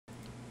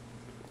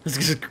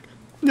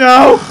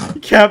No!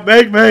 You can't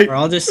make me! Or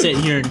I'll just sit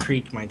here and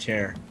creak my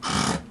chair.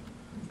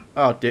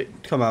 Oh, dude,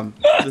 come on.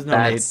 There's no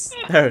That's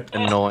need. There,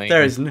 annoying.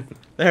 there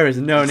is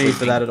no need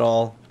for that at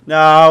all.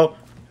 No!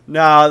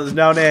 No, there's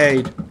no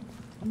need.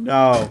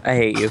 No. I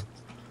hate you.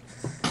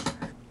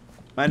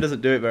 Mine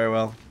doesn't do it very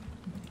well.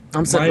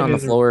 I'm sitting Mine on the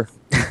isn't- floor.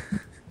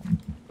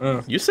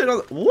 You sit on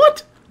the...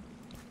 What?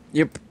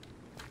 Yep.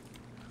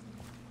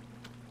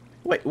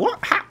 Wait, what?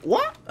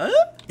 What?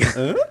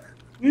 Will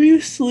you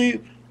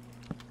sleep?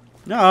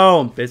 No,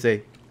 I'm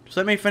busy. Just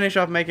let me finish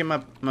off making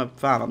my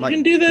farm. I'm You like,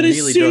 can do that as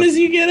nearly soon done. as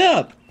you get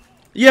up.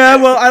 Yeah,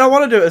 well, I don't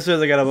want to do it as soon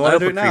as I get up. I I want hope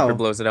to do a it now. creeper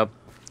blows it up.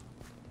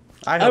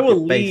 I hope will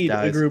your face lead a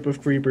dies. group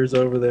of creepers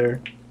over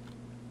there.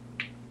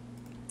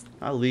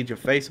 I'll lead your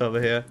face over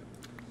here.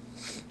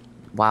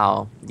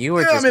 Wow, you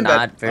were Yeah, I'm just in bed.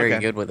 not very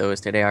Okay. good with those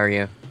today, are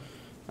you? I'm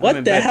What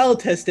in the bed. hell,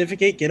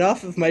 Testificate? Get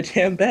off of my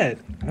damn bed.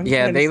 I'm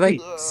Yeah, trying to they like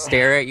sleep.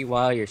 stare at you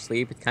while you're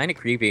asleep. It's kind of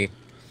creepy.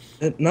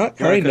 Not You wanna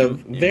kind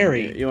of. come-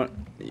 Very. You want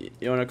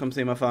to come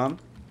see my farm?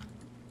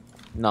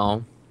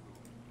 No.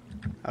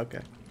 Okay.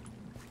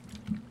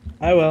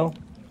 I will.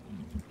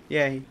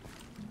 Yay.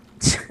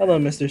 Hello,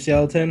 Mr.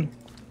 Skeleton.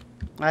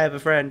 I have a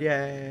friend.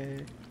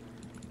 Yay.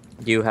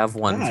 You have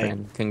one Hi.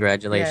 friend.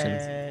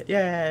 Congratulations. Yay.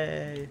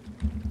 Yay.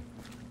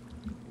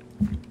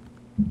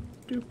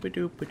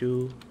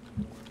 Doop-a-doop-a-doo.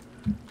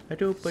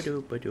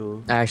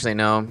 A-doop-a-doop-a-doo. Actually,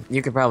 no.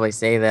 You could probably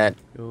say that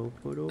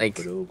like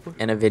Doop-a-doop-a-doop.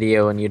 in a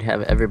video, and you'd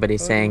have everybody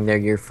saying they're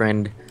your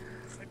friend.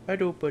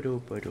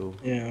 A-doop-a-doop-a-doo.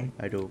 Yeah.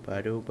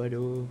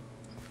 A-doop-a-doop-a-doo.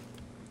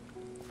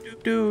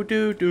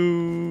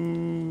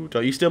 Do-do-do.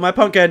 Don't you steal my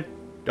pumpkin.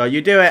 Don't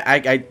you do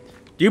it.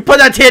 Do you put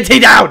that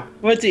TNT down?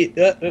 What's he?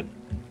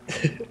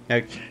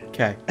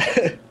 Okay.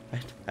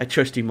 I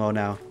trust you more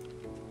now.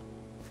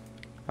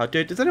 Oh,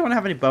 dude, does anyone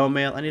have any bone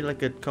meal? I need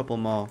like a couple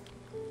more.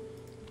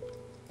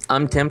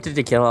 I'm tempted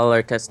to kill all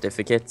our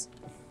testificates.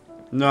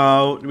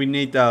 No, we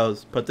need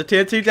those. Put the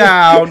TNT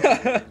down.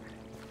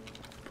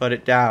 Put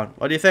it down.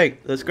 What do you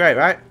think? That's great,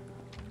 right?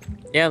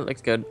 Yeah,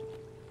 looks good.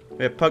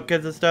 We have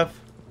pumpkins and stuff.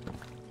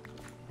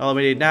 All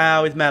we need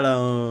now is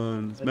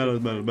melons.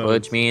 Melons.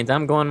 Which means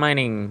I'm going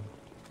mining.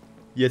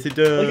 Yes, it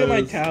does. Look at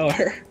my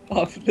tower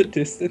off in the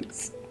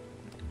distance.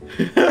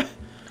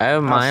 I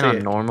have mine see on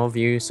it. normal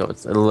view, so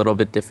it's a little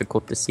bit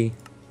difficult to see.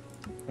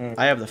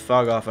 I have the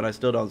fog off and I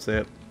still don't see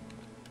it.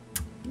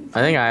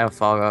 I think I have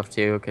fog off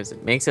too, because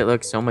it makes it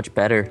look so much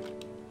better.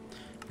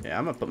 Yeah,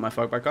 I'm gonna put my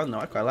fog back on though.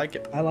 I quite like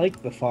it. I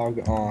like the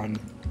fog on.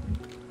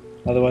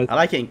 Otherwise, I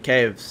like it in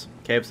caves.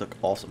 Caves look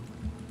awesome.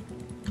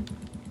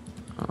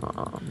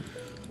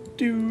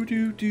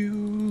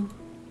 Do.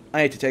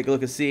 I need to take a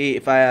look and see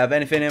if I have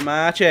anything in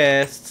my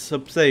chests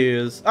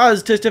upstairs. Oh,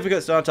 there's a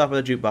certificate still on top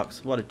of the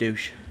jukebox. What a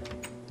douche.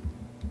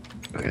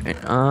 Okay,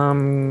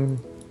 Do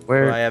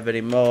where I have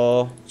any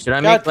more? should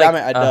I God make like damn it,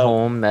 I a don't.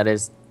 home that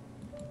is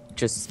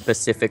just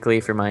specifically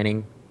for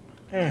mining?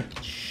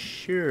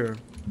 Sure.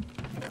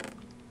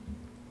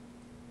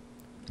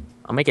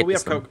 I'll make Oh, it we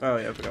this have one. coke. Oh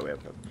yeah, I forgot we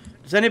have coke.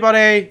 Does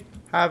anybody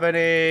have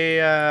any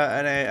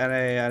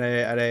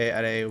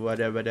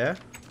whatever there?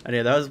 Any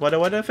of those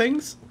whatever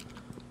things?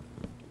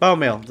 Bone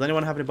meal. Does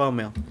anyone have any bone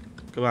meal?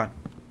 Come on,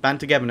 band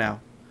together now.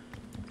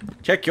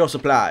 Check your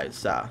supplies,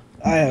 sir.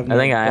 I have. I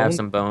think I have bone.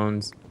 some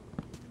bones.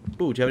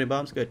 Ooh, do you have any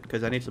bones? Good,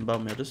 because I need some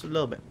bone meal. Just a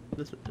little bit.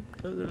 Just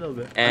a little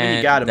bit. I And mean,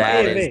 you got it,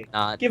 that man. is Hey,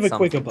 not Give a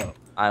quick something about.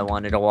 I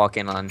wanted to walk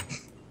in on.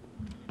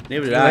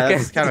 Neither did I. Look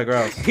That's at- kind of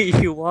gross.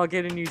 You walk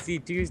in and you see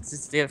two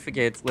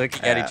certificates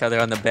looking at each other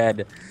on the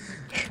bed.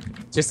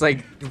 Just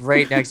like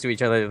right next to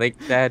each other. Like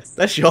that's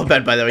That's your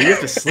bed, by the way. You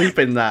have to sleep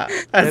in that.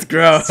 That's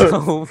gross.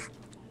 so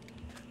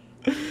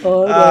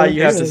Oh, Ah,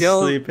 you have to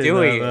Still sleep in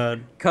doing that, it.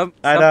 man. come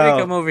I somebody know.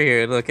 come over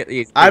here and look at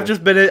these. I've two.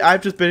 just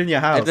been in your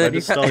house. I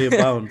just stole your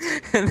bones.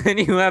 And then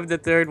you have the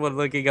third one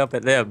looking up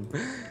at them.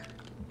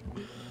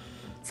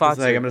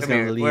 Foxy, like, I'm just come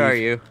gonna here. Where are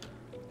leave. you?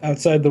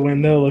 outside the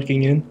window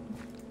looking in.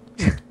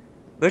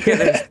 Look at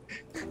this.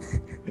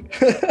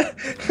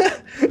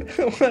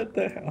 What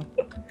the hell?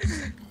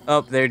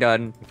 Oh, they're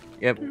done.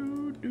 Yep.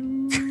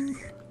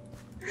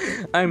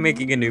 I'm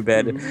making a new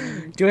bed.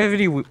 Do I have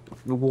any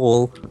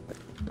wool?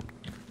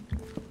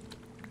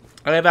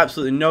 I have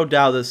absolutely no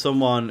doubt that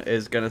someone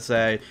is gonna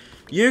say,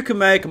 "You can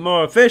make a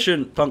more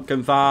efficient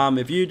pumpkin farm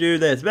if you do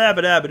this." Blah,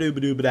 blah, blah, blah,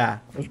 blah, blah.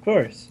 Of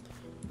course.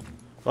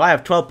 Well, I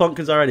have 12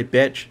 pumpkins already,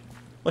 bitch.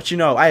 What you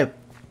know? I have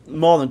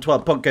more than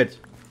 12 pumpkins.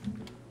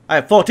 I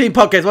have 14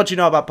 pumpkins. What you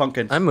know about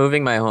pumpkins? I'm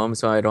moving my home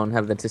so I don't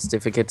have the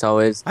certificates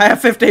always I have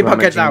 15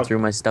 pumpkins rummaging now. through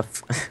my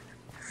stuff.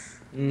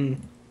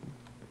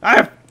 I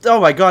have.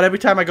 Oh my god! Every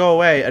time I go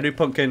away, a new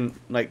pumpkin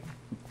like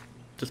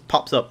just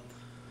pops up.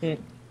 Hmm.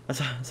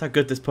 That's how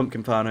good this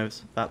pumpkin farm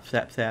is.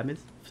 Sam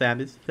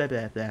is.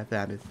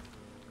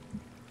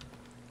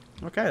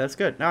 Okay, that's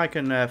good. Now I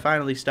can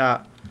finally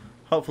start,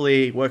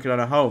 hopefully, working on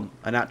a home,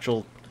 an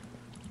actual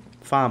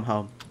farm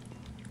home.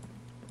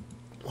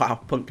 Wow,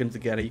 pumpkins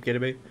again. Are you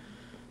kidding me?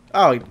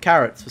 Oh,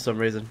 carrots for some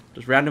reason.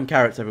 Just random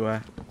carrots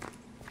everywhere.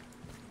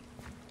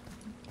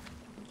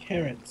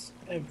 Carrots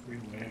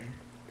everywhere.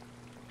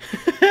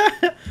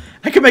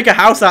 I can can make a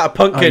house out of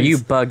pumpkins. Are you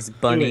Bugs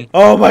Bunny?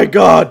 Oh my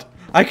god!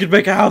 I could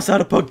make a house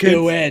out of pumpkins.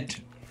 Do it.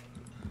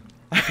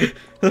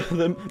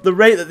 the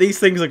rate that these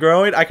things are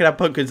growing, I could have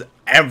pumpkins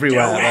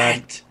everywhere, Do man.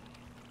 it.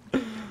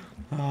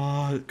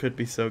 Oh, it could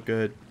be so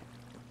good.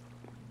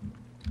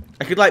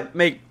 I could like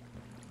make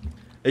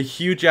a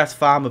huge ass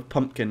farm of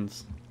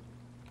pumpkins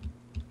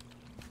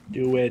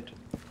Do it.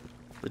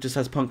 that just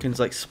has pumpkins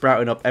like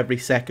sprouting up every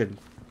second.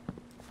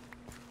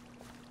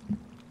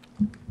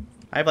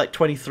 I have like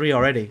 23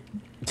 already.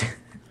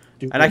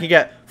 Do And I it. can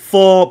get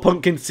 4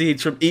 pumpkin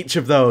seeds from each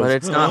of those. But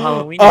it's not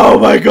Halloween. Oh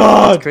my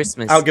god! It's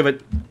Christmas. I'll give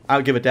it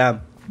a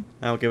damn.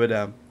 I'll give a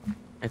damn.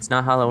 It's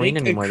not Halloween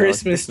Make anymore. a though,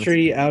 it's Christmas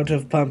tree out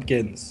of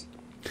pumpkins.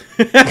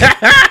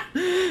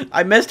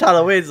 I missed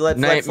Halloween, so let's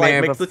like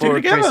Nightmare mix the two Before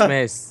together.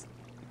 Christmas.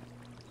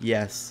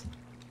 Yes.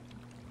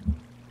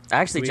 I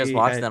actually just We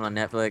watched had- that on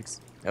Netflix.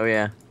 Oh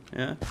yeah.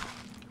 Yeah.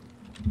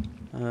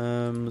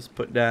 Let's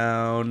put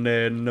down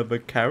another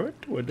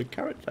carrot. Where the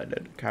carrot? I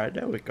did the carrot.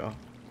 There we go.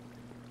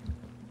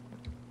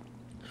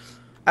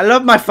 I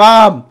love my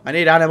farm. I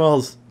need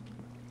animals.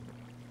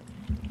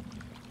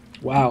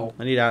 Wow.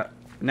 I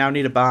now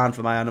need a barn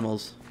for my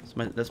animals.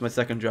 That's my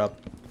second job.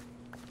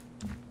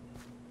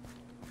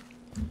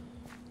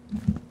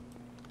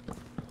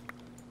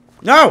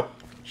 No!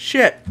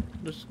 Shit!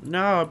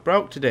 No, I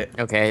broke it.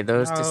 Okay,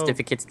 those No.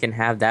 certificates can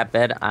have that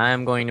bed.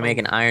 I'm going to make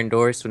an iron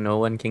door so no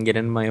one can get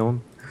in my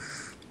home.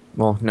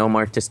 Well, no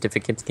more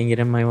certificates can get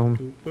in my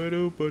home.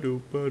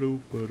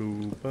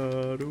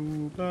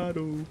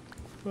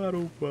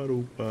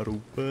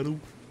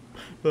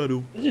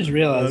 I just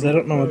realized I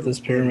don't know what this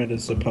pyramid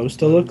is supposed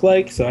to look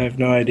like, so I have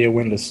no idea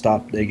when to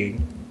stop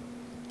digging.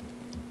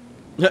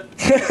 I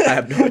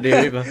have no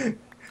idea either.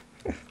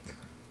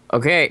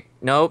 Okay,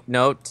 nope,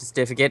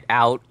 certificate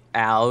out.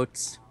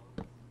 Out.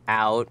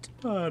 Out.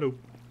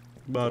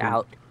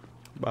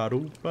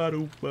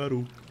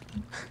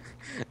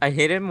 I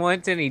hit him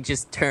once and he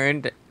just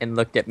turned and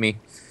looked at me.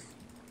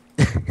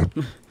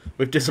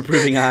 With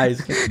disapproving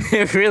eyes.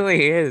 It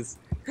really is.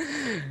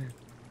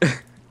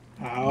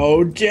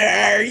 How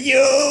dare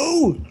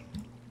you!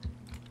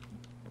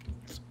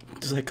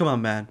 Just like, come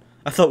on, man.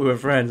 I thought we were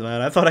friends,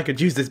 man. I thought I could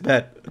use this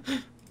bed.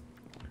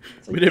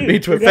 It's We like, didn't dude,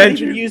 mean to we're not offend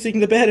even you. using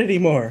the bed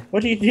anymore.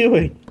 What are you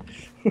doing?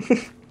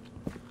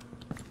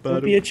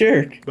 Don't be a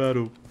jerk.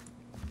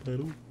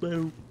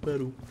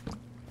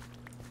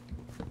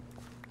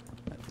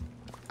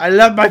 I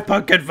love my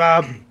pumpkin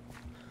farm.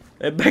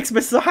 It makes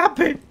me so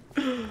happy.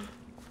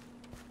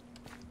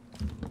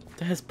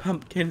 There's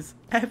pumpkins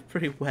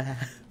everywhere.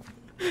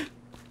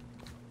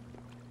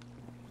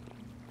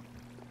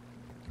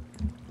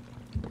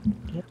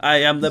 I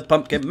am the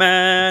pumpkin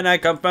man. I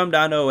come from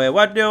down nowhere.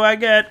 What do I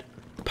get?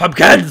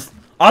 Pumpkins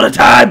all the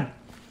time,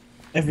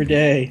 Every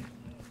day.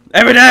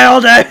 every day,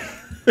 all day.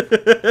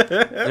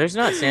 There's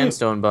not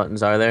sandstone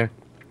buttons, are there?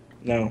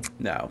 No.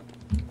 No.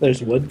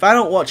 There's wood. If I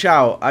don't watch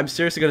out, I'm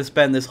seriously going to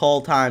spend this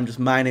whole time just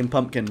mining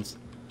pumpkins.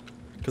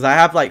 Because I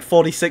have like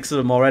 46 of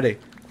them already.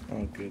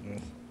 Oh,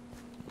 goodness.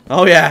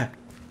 Oh yeah.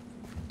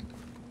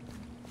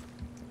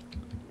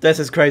 This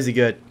is crazy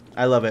good.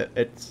 I love it.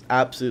 It's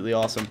absolutely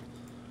awesome.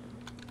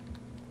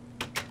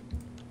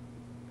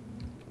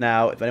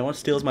 Now, if anyone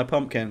steals my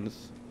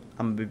pumpkins,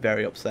 I'm going to be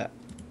very upset.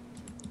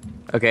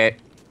 Okay,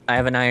 I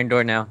have an iron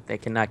door now. They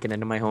cannot get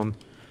into my home.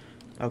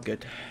 Oh,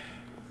 good.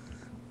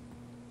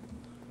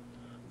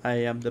 I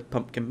am the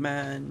pumpkin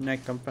man. I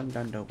come from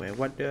down nowhere.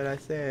 What did I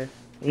say?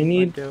 We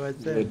need do I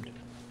say? wood.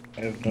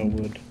 I have no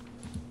wood.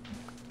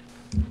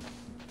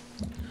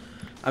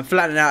 I'm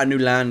flattening out a new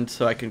land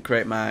so I can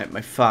create my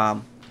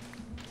farm.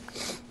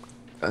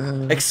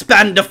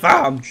 Expand the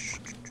farm!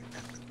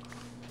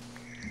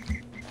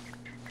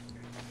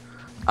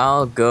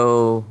 I'll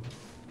go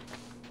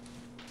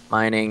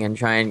mining and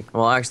try and...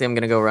 Well, actually, I'm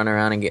going to go run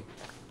around and get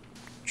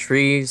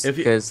trees If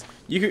you- because...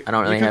 I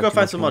don't really you can have go too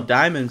find much some more wood.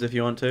 diamonds if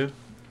you want to.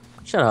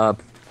 Shut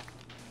up.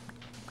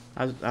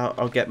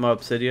 I'll get more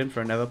obsidian for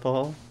another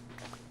portal.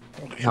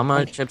 How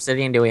much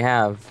obsidian do we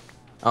have?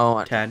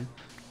 Oh, 10.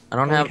 I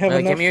don't We have... have give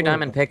enough me your for-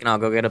 diamond pick and I'll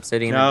go get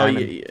obsidian No, and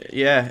diamond.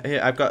 yeah,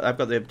 here, I've got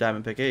the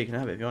diamond pick here. You can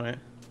have it if you want it.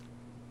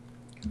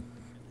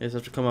 You just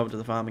have to come over to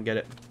the farm and get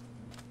it.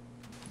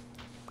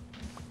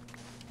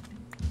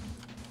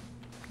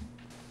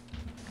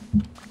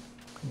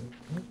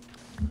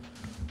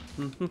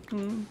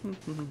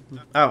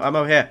 Oh, I'm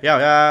over here. Yeah,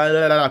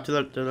 to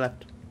the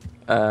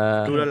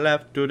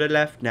left. To the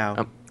left now.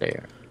 Oh,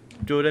 there.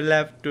 To the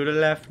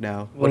left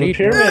now. What Well, are the you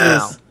doing pyramid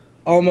now? is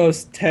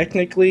almost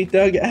technically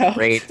dug out.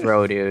 Great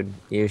throw, dude.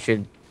 You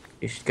should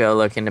go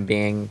look into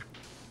being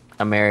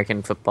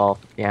American football.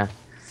 Yeah.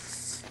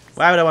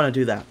 Why would I want to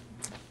do that?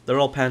 They're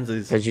all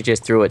pansies. Because you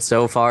just threw it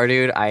so far,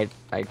 dude. I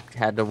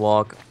had to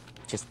walk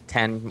just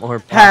 10 more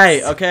blocks.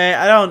 Hey, okay,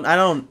 I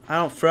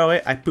don't throw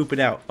it. I poop it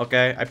out.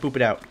 Okay, I poop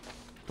it out.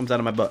 Comes out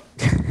of my butt.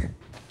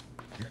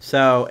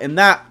 So in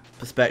that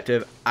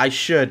perspective, I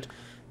should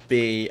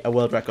be a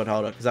world record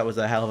holder because that was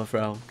a hell of a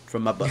throw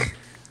from my butt.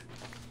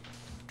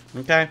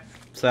 Okay,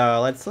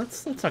 so let's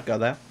not go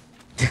there.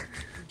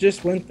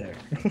 Just went there.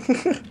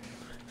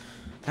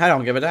 I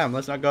don't give a damn.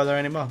 Let's not go there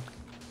anymore.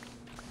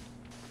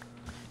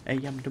 I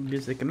am the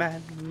music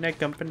man. I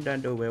come from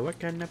down the way. What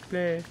can I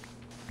play?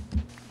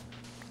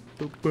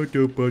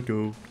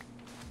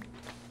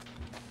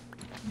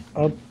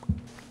 Oh,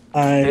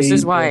 This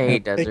is why I don't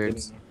hate have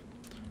deserts.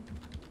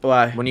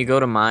 Why? When you go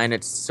to mine,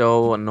 it's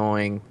so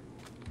annoying.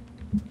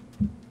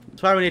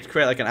 That's why we need to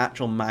create like an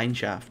actual mine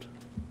shaft.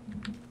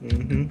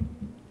 Mm-hmm.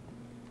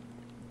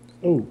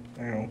 Oh,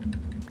 ow.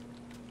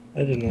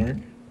 That didn't work.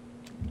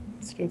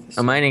 Let's go this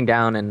I'm way. mining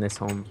down in this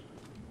home.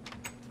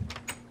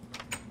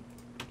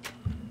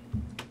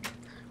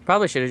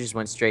 Probably should have just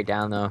went straight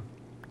down though.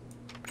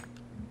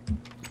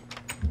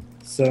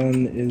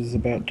 Sun is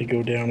about to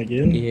go down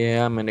again.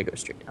 Yeah, I'm gonna go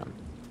straight down.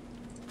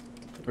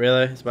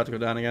 Really? It's about to go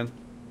down again.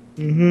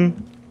 Mm-hmm.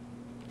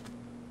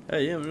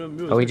 Hey, yeah,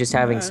 I'm Are we just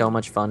having so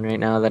much fun right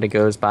now that it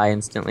goes by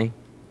instantly?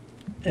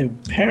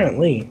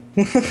 Apparently.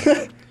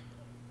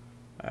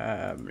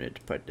 Need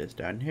to put this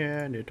down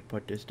here. Need to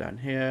put this down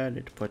here.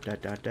 Need to put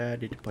that down there.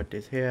 Need to put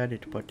this here.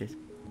 Need to put this.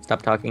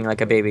 Stop talking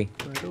like a baby.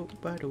 There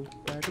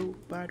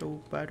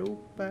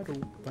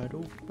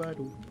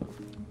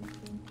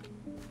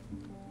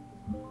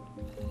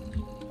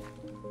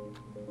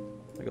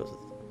goes.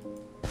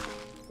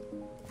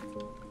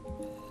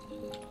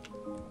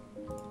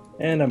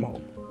 And I'm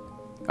home.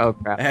 Oh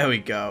crap. There we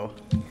go.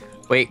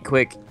 Wait,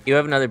 quick. You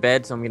have another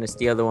bed, so I'm gonna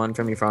steal the one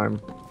from your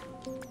farm.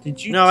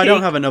 Did you No, I don't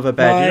take have another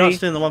bed. You're my not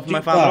stealing the one from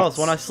my farm at all. It's jukebox?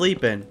 the one I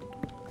sleep in.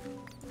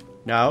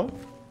 No?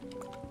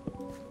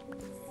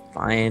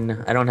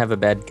 Fine. I don't have a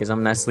bed because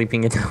I'm not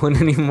sleeping in that one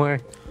anymore.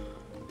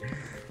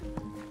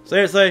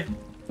 Seriously?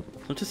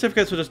 Some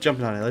certificates were just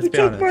jumping on it. Let's You be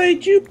took honest. my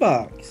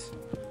jukebox.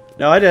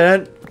 No, I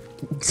didn't.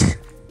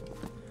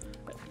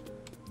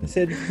 I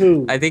said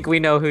who? I think we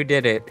know who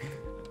did it.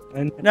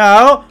 And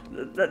No,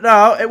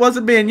 no, it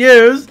wasn't being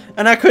used,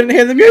 and I couldn't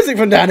hear the music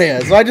from down here,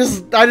 so I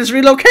just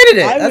relocated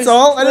it. I That's was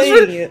all. I just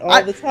playing it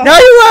all the time. No,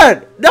 you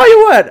weren't. No, you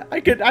weren't. I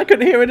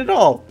couldn't hear it at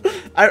all.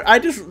 I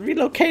just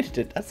relocated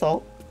it. That's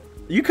all.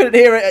 You couldn't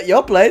hear it at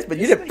your place, but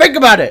you didn't think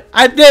about it.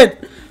 I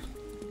did.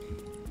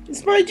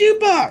 It's my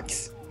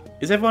jukebox.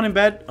 Is everyone in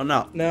bed or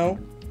not? No.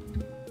 Can we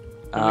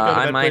go to bed,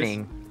 I'm please?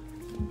 mining.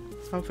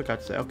 Oh, for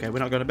God's sake. Okay, we're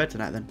not going to bed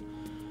tonight then.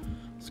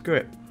 Screw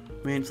it.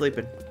 We ain't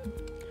sleeping.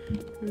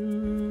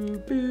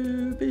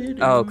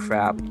 Oh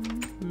crap.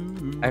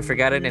 I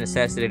forgot a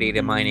necessity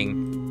to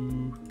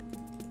mining.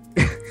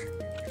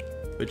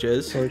 Which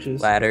is?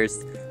 Torches.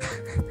 Ladders.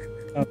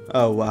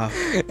 Oh, wow.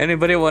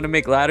 Anybody want to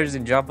make ladders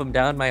and drop them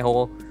down my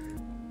hole?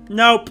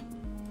 Nope.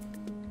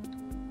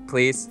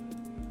 Please?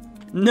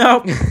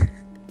 Nope.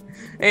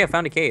 Hey, I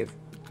found a cave.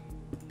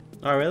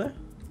 Oh, really?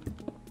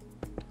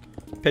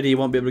 Pity you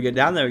won't be able to get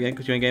down there again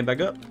because you ain't getting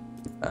back up.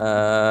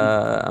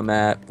 I'm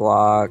at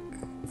block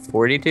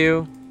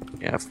 42.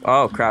 Yeah.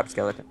 Oh crap,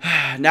 skeleton.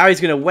 Now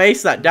he's gonna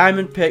waste that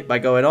diamond pick by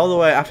going all the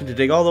way, having to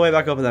dig all the way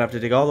back up, and then have to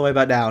dig all the way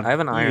back down. I have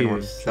an iron you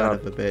one. son Shut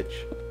of a bitch.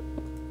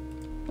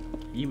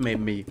 You made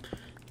me.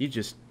 You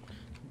just.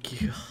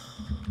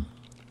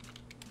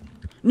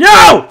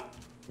 No!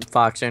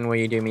 Foxen, will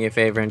you do me a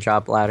favor and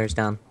chop ladders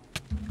down?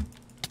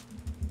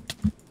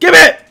 Give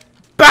it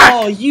back!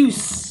 Oh, you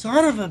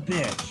son of a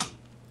bitch.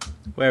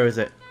 Where is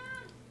it?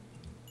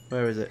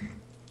 Where is it?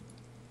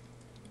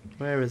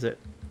 Where is it?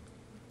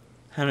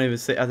 I don't even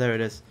see. Oh, there it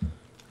is.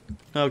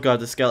 Oh god,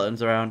 the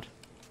skeleton's around.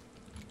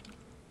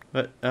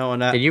 But I don't want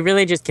that. Did you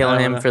really just kill I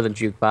don't him know. for the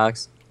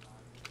jukebox?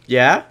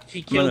 Yeah?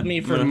 He killed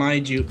me for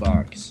my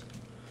jukebox.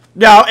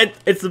 No,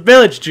 it's the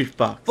village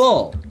jukebox.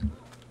 Full.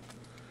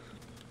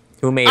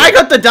 Who made I it?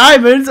 got the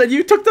diamonds and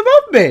you took them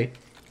off me.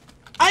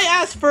 I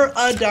asked for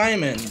a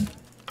diamond,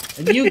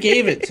 and you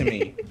gave it to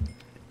me.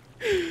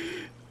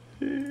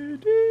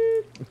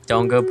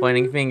 Don't go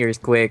pointing fingers,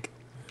 quick.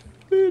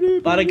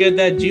 A lot of good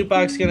that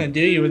jukebox gonna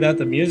do you without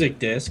the music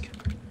disc.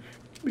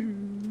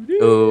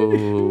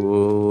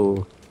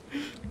 Ooh.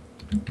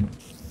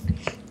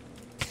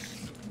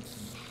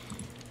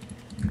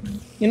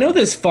 You know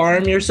this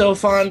farm you're so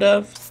fond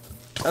of?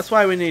 That's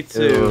why we need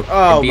to. Ooh.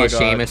 Oh It'd be my a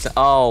shame god. if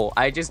oh,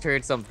 I just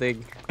heard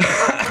something.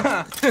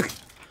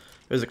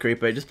 There's a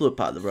creeper. It just blew up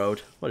part of the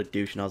road. What a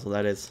douche nozzle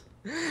that is.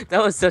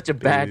 That was such a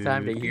bad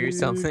time to hear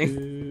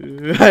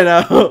something. I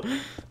know.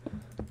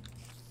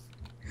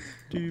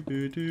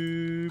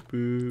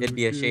 It'd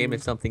be a shame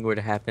if something were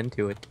to happen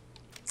to it.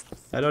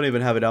 I don't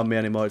even have it on me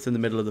anymore. It's in the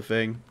middle of the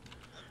thing.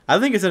 I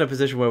think it's in a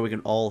position where we can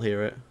all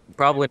hear it.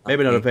 Probably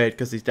Maybe not me. a bait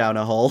because he's down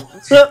a hole.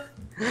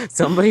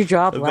 Somebody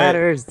drop A bit.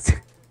 ladders.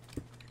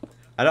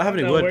 I don't have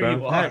any wood,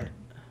 bro. I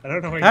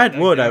don't know where I had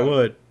wood, I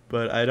would,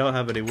 but I don't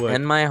have any wood.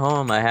 In my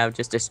home, I have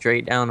just a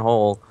straight down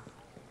hole.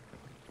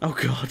 Oh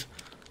god.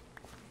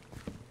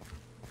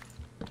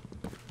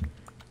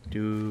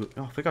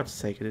 Oh, for God's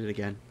sake, I did it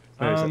again.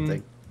 Where is that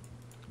thing?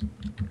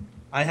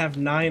 I have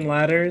 9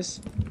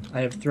 ladders.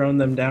 I have thrown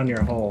them down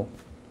your hole.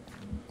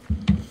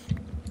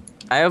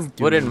 I have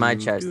wood in my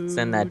chest.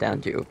 Send that down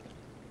too.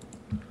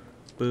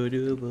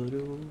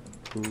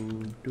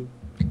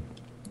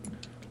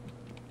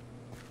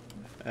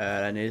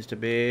 That needs to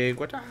be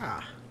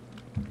guata.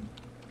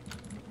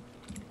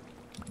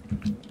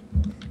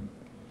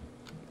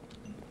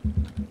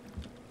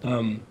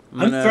 I'm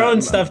gonna-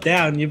 throwing stuff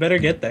down. You better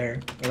get there,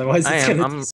 otherwise I it's am. gonna. I'm